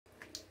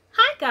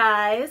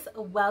guys,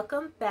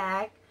 welcome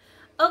back.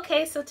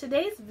 Okay, so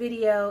today's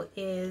video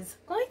is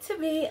going to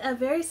be a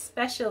very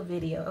special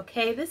video.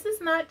 Okay, this is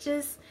not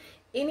just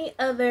any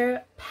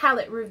other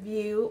palette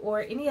review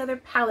or any other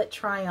palette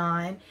try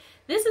on.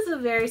 This is a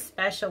very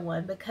special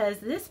one because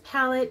this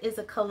palette is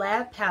a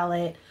collab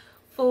palette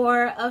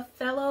for a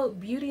fellow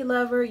beauty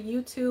lover,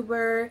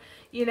 YouTuber,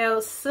 you know,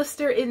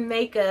 sister in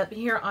makeup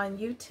here on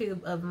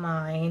YouTube of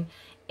mine.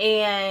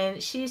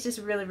 And she's just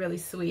really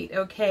sweet.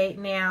 Okay,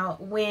 now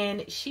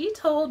when she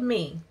told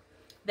me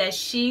that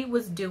she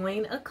was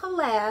doing a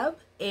collab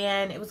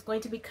and it was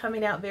going to be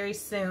coming out very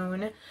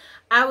soon,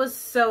 I was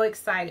so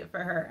excited for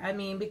her. I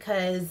mean,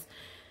 because,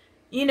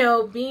 you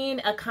know,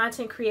 being a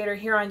content creator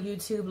here on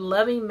YouTube,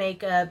 loving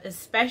makeup,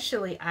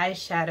 especially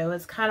eyeshadow,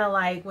 it's kind of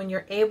like when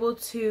you're able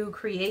to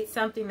create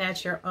something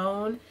that's your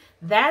own,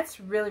 that's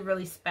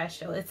really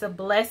special. It's a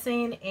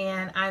blessing,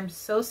 and I'm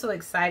so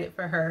excited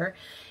for her.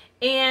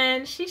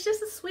 And she's just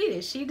the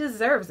sweetest. She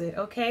deserves it,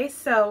 okay?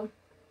 So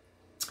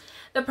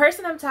the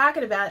person I'm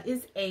talking about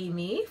is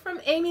Amy from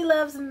Amy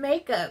Loves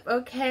Makeup,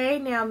 okay?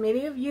 Now,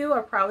 many of you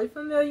are probably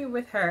familiar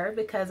with her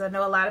because I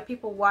know a lot of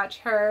people watch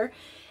her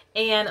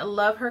and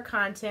love her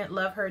content,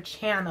 love her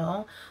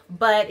channel.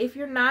 But if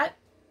you're not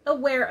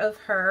aware of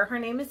her, her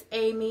name is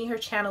Amy. Her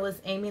channel is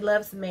Amy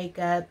Loves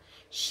Makeup.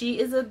 She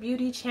is a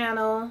beauty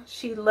channel.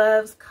 She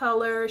loves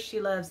color. She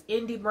loves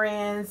indie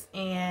brands.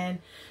 And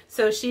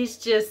so she's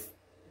just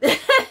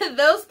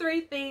those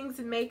three things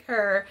make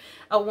her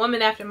a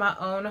woman after my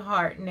own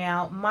heart.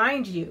 Now,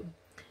 mind you,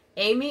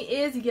 Amy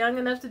is young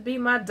enough to be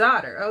my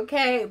daughter,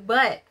 okay?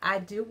 But I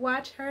do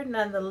watch her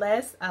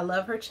nonetheless. I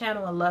love her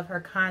channel. I love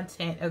her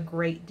content a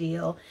great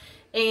deal.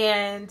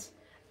 And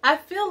I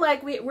feel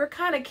like we're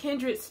kind of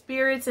kindred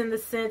spirits in the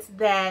sense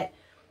that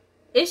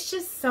it's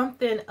just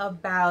something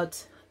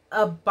about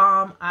a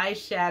bomb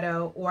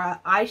eyeshadow or an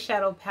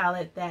eyeshadow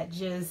palette that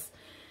just,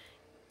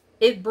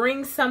 it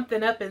brings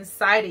something up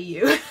inside of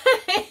you.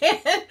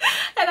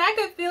 And I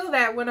can feel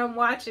that when I'm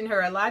watching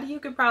her. A lot of you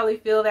can probably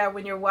feel that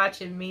when you're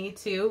watching me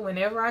too.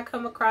 Whenever I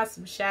come across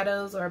some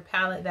shadows or a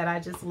palette that I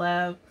just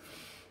love,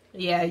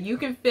 yeah, you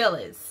can feel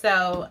it.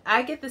 So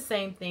I get the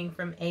same thing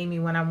from Amy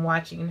when I'm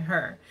watching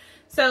her.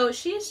 So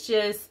she's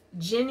just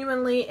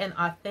genuinely and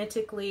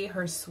authentically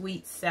her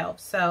sweet self.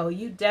 So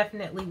you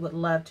definitely would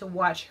love to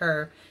watch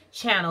her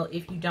channel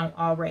if you don't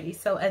already.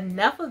 So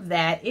enough of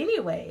that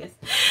anyways.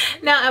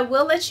 Now I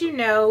will let you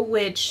know,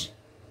 which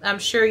I'm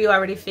sure you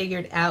already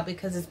figured out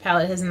because this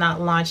palette has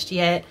not launched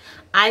yet.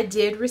 I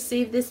did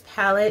receive this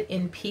palette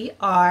in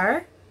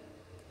PR.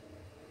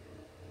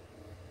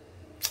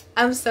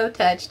 I'm so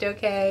touched,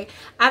 okay?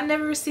 I've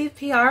never received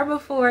PR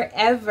before,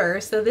 ever.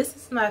 So this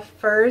is my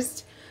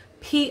first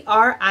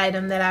PR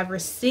item that I've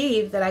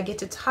received that I get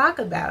to talk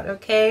about,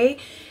 okay?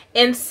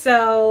 And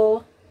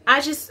so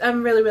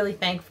I'm really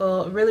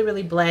thankful,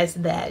 really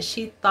blessed that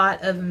she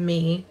thought of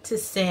me to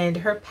send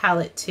her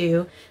palette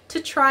to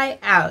try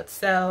out.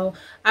 So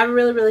I'm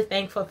really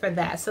thankful for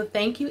that. So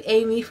thank you,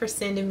 Amy, for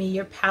sending me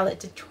your palette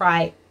to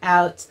try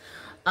out.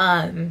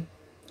 And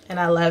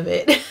I love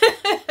it.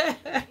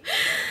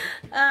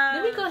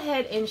 Let me go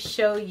ahead and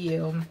show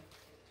you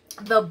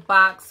the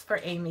box for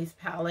Amy's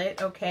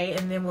palette, okay?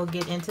 And then we'll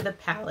get into the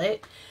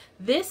palette.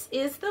 This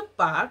is the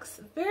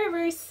box.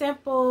 Very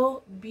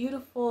simple,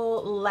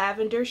 beautiful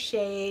lavender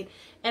shade,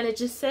 and it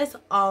just says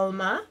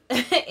ALMA.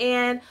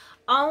 And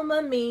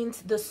ALMA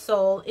means the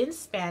soul in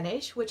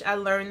Spanish, which I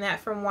learned that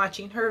from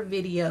watching her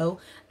video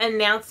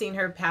announcing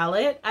her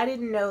palette. I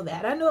didn't know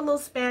that. I know a little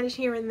Spanish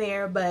here and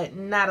there, but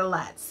not a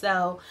lot.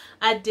 So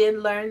I did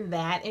learn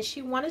that, and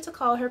she wanted to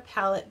call her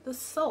palette the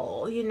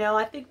soul. You know,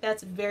 I think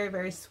that's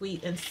very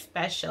sweet and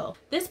special.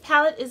 This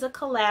palette is a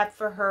collab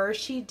for her.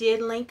 She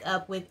did link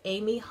up with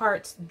Amy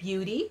Hearts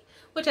Beauty,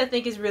 which I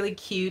think is really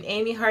cute.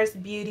 Amy Hearts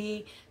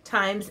Beauty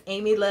times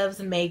Amy Loves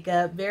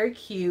Makeup. Very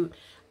cute.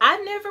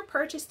 I've never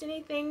purchased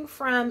anything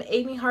from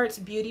Amy Hearts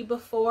Beauty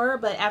before,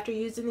 but after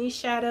using these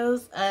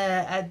shadows,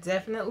 I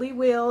definitely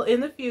will in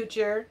the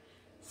future.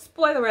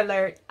 Spoiler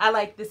alert, I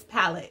like this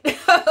palette.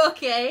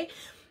 Okay,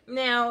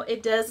 now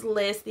it does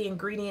list the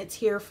ingredients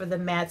here for the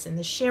mattes and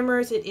the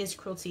shimmers. It is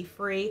cruelty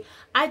free.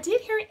 I did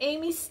hear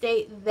Amy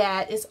state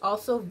that it's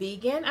also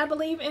vegan, I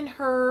believe, in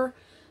her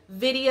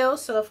video.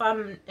 So if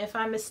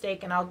I'm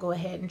mistaken, I'll go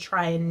ahead and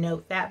try and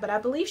note that, but I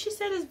believe she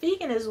said it's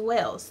vegan as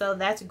well. So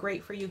that's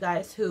great for you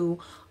guys who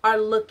are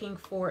looking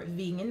for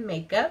vegan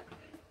makeup.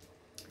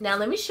 Now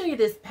let me show you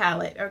this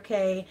palette,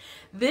 okay?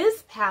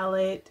 This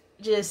palette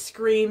just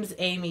screams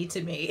Amy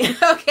to me.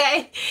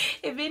 Okay,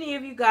 if any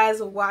of you guys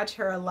watch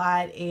her a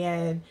lot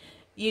and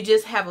you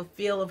just have a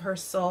feel of her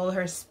soul,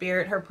 her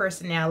spirit, her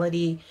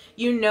personality,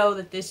 you know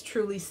that this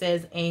truly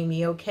says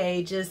Amy,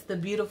 okay? Just the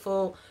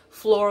beautiful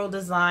floral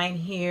design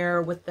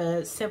here with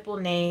the simple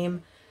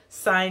name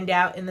signed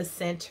out in the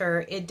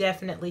center. It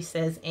definitely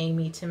says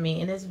Amy to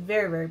me, and it's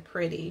very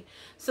pretty.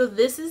 So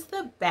this is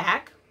the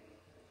back,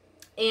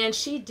 and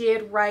she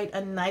did write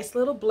a nice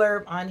little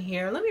blurb on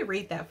here. Let me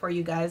read that for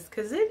you guys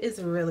because it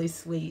is really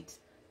sweet.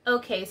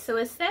 Okay, so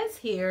it says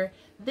here,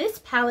 "This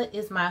palette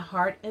is my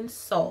heart and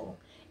soul.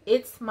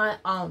 It's my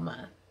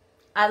ALMA.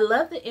 I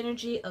love the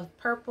energy of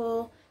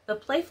purple, the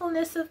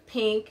playfulness of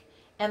pink,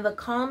 and the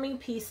calming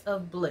peace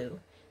of blue.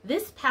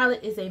 This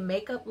palette is a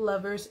makeup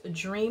lover's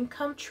dream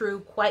come true,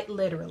 quite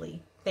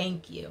literally.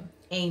 Thank you,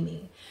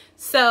 Amy.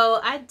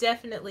 So I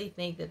definitely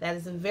think that that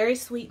is a very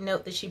sweet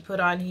note that she put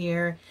on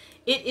here.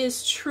 It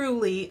is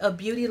truly a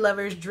beauty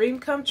lover's dream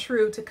come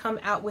true to come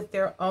out with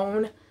their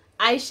own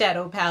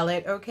eyeshadow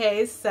palette,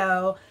 okay?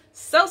 So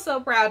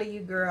proud of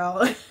you,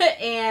 girl.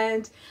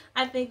 And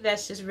I think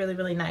that's just really,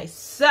 really nice.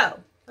 So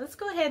let's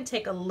go ahead and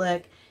take a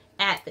look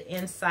at the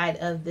inside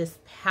of this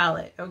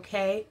palette,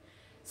 okay?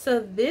 So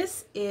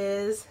this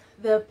is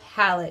the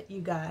palette,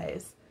 you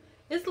guys.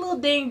 It's a little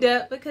dinged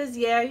up because,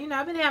 yeah, you know,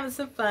 I've been having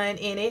some fun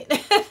in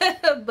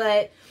it.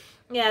 But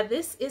yeah,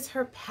 this is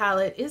her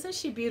palette. Isn't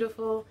she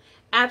beautiful?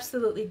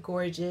 Absolutely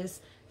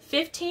gorgeous.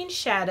 15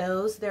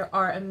 shadows. There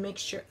are a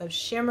mixture of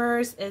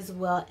shimmers as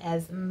well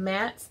as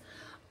mattes.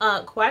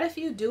 Quite a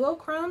few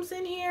duochromes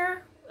in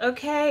here,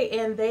 okay?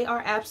 And they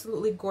are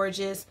absolutely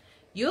gorgeous.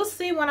 You'll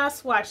see when I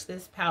swatch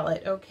this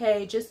palette,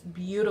 okay? Just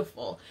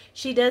beautiful.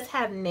 She does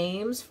have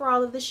names for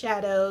all of the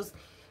shadows.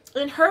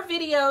 In her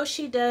video,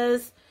 she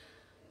does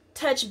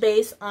touch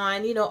base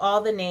on, you know,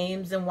 all the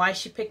names and why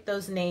she picked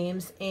those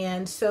names.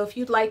 And so if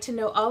you'd like to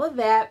know all of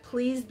that,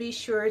 please be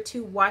sure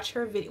to watch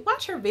her video.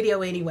 Watch her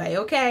video anyway,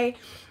 okay?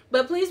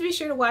 But please be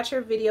sure to watch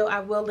her video. I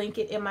will link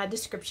it in my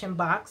description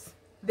box.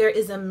 There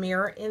is a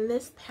mirror in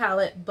this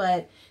palette,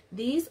 but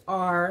these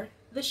are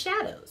the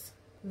shadows.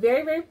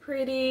 Very, very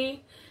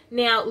pretty.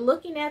 Now,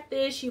 looking at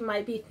this, you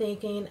might be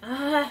thinking,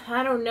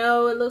 I don't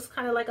know, it looks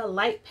kind of like a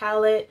light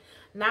palette,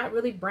 not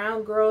really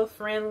brown girl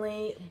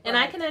friendly. And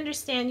I can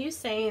understand you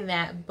saying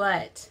that,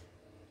 but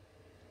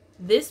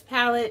this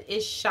palette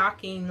is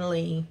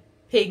shockingly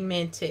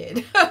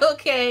pigmented,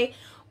 okay?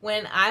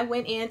 When I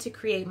went in to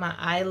create my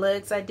eye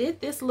looks, I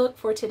did this look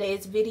for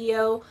today's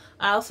video.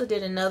 I also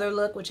did another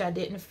look, which I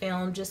didn't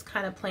film, just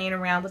kind of playing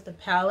around with the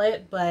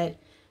palette, but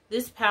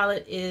this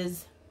palette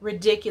is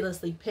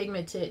ridiculously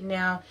pigmented.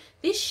 Now,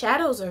 these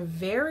shadows are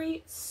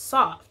very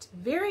soft,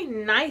 very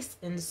nice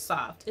and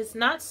soft. It's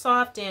not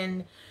soft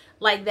in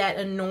like that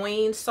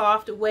annoying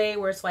soft way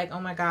where it's like,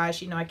 oh my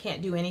gosh, you know, I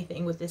can't do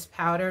anything with this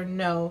powder.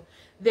 No,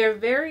 they're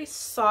very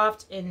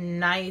soft and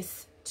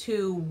nice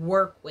to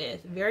work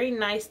with, very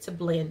nice to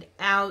blend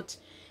out,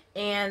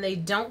 and they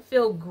don't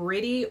feel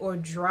gritty or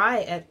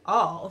dry at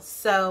all.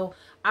 So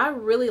I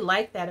really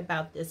like that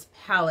about this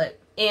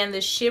palette. And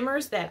the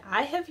shimmers that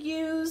I have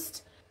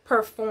used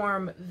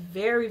perform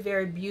very,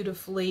 very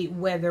beautifully,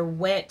 whether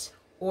wet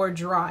or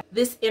dry.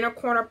 This inner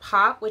corner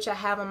pop, which I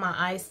have on my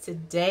eyes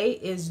today,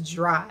 is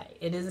dry.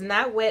 It is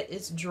not wet,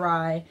 it's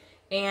dry.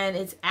 And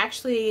it's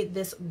actually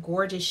this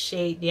gorgeous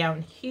shade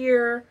down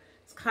here.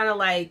 It's kind of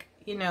like,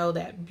 you know,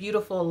 that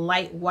beautiful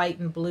light white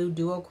and blue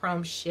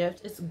duochrome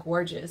shift. It's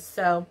gorgeous.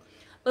 So,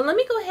 but let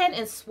me go ahead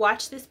and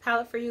swatch this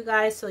palette for you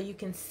guys so you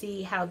can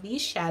see how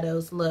these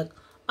shadows look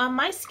on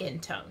my skin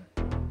tone.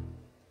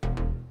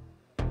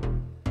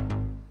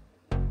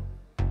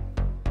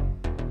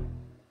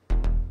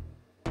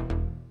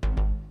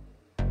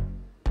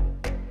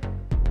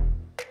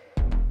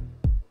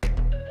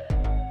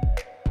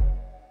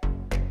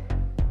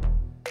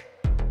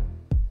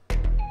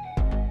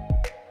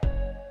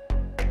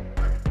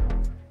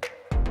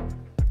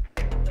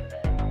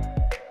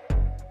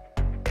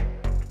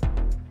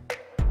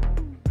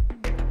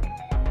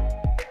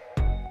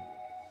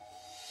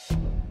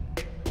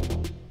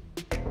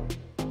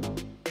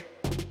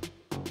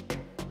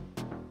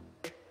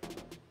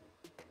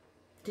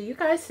 Do you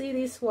guys see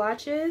these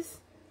swatches?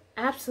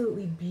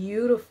 Absolutely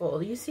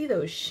beautiful. You see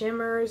those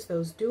shimmers,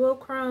 those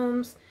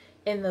duochromes,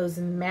 and those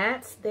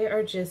mattes. They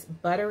are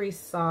just buttery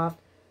soft,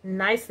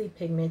 nicely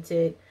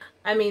pigmented.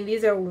 I mean,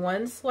 these are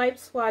one swipe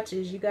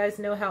swatches. You guys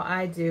know how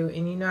I do,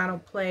 and you know I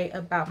don't play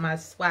about my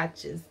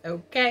swatches,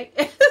 okay?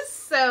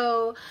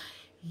 So,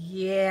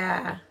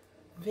 yeah,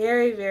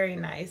 very, very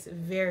nice,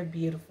 very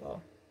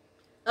beautiful.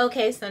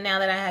 Okay, so now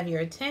that I have your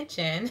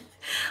attention,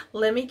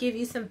 let me give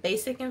you some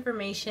basic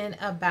information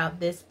about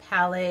this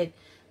palette,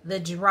 the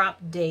drop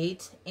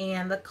date,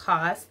 and the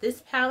cost.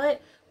 This palette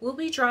will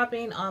be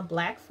dropping on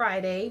Black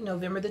Friday,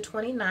 November the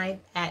 29th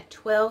at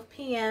 12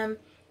 p.m.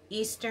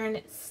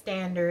 Eastern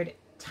Standard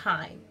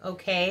Time,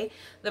 okay?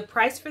 The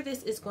price for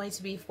this is going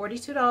to be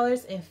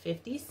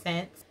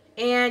 $42.50.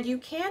 And you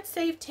can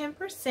save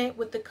 10%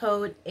 with the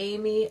code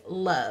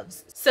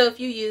AMYLOVES. So if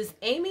you use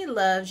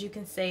AMYLOVES, you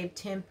can save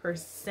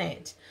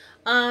 10%.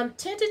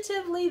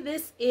 Tentatively,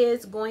 this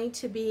is going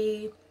to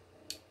be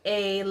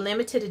a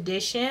limited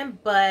edition,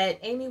 but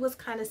Amy was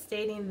kind of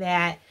stating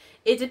that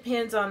it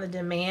depends on the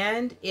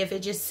demand. If it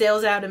just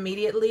sells out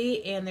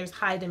immediately and there's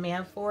high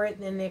demand for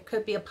it, then there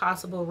could be a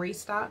possible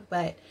restock,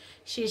 but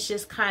she's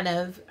just kind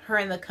of, her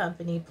and the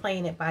company,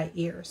 playing it by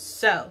ear.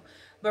 So,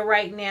 but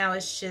right now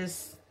it's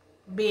just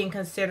being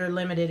considered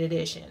limited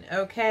edition,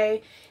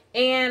 okay?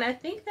 And I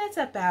think that's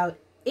about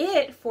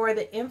it for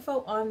the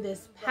info on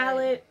this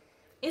palette.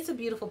 It's a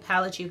beautiful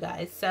palette, you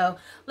guys. So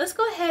let's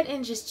go ahead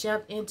and just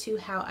jump into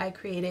how I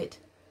created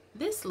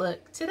this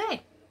look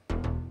today.